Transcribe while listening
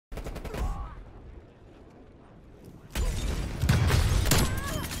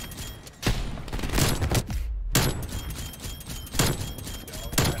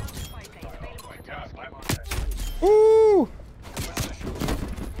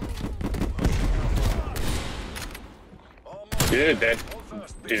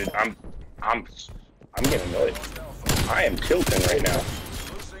Dude, I'm getting annoyed. I am tilting right now.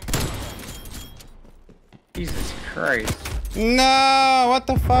 Jesus Christ. No, what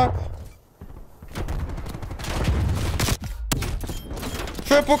the fuck?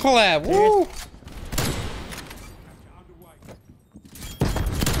 Triple collab, woo!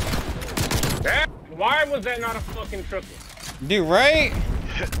 Why was that not a fucking triple? Dude, right?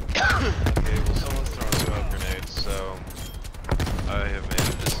 Okay, well someone's throwing smoke grenades, so I have made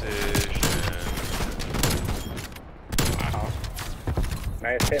a decision. Wow.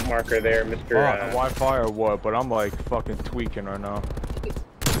 Nice hit marker there, Mr. Wi-Fi or what? But I'm like fucking tweaking right now.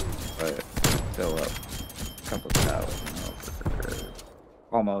 But still up. Couple thousand. No, for sure.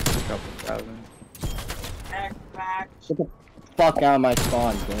 Almost a couple thousand. Get the Fuck out of my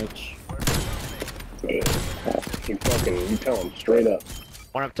spawn, bitch. You tell him straight up.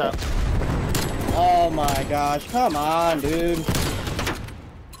 One up top. Oh my gosh, come on, dude.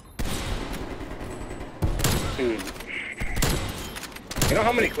 Dude. You know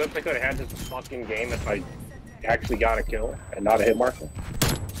how many clips I could have had this fucking game if I actually got a kill and not a hit marker?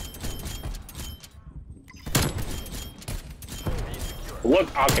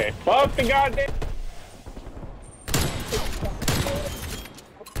 Look, okay, fuck the goddamn.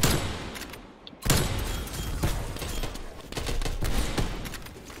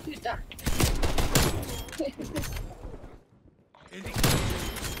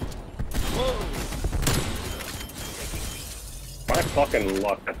 My fucking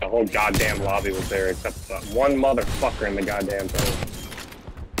luck that the whole goddamn lobby was there except one motherfucker in the goddamn thing.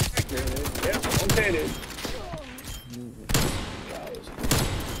 Yeah, okay, dude.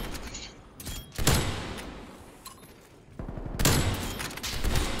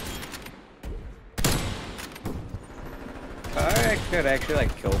 I could actually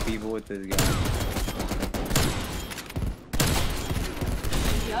like kill people with this gun.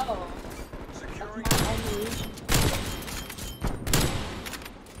 Yo. That's my only.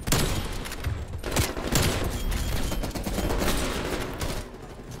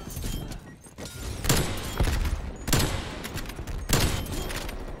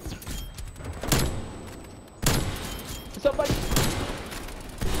 Somebody.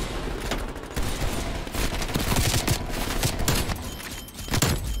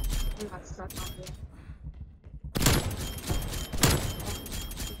 I got stuck on here.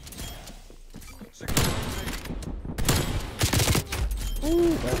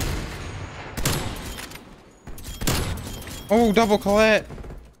 Oh, double collet.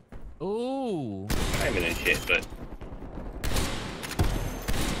 Ooh. I'm in shit, but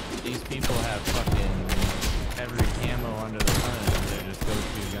These people have fucking every camo under the sun and they're just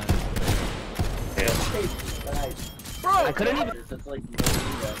go-to guns. yeah. Bro, I couldn't even. It's like,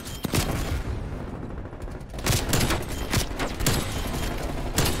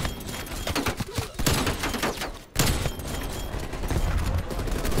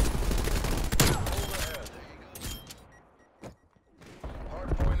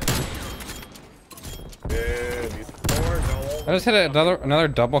 I just hit another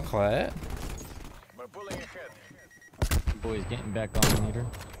double collet. Boys getting back on the meter.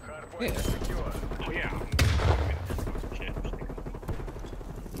 Yeah. Oh yeah.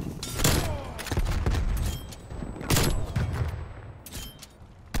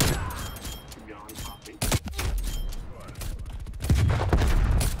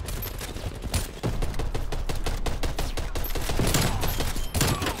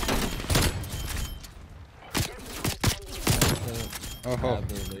 Oh,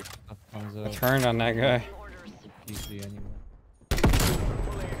 I turned on that guy. PC anyway.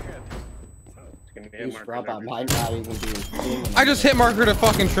 I just hit marker to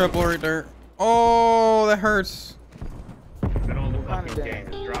fucking triple right there. Oh, that hurts. That all the fucking game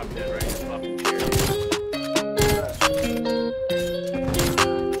is dropped dead right in the fucking chair.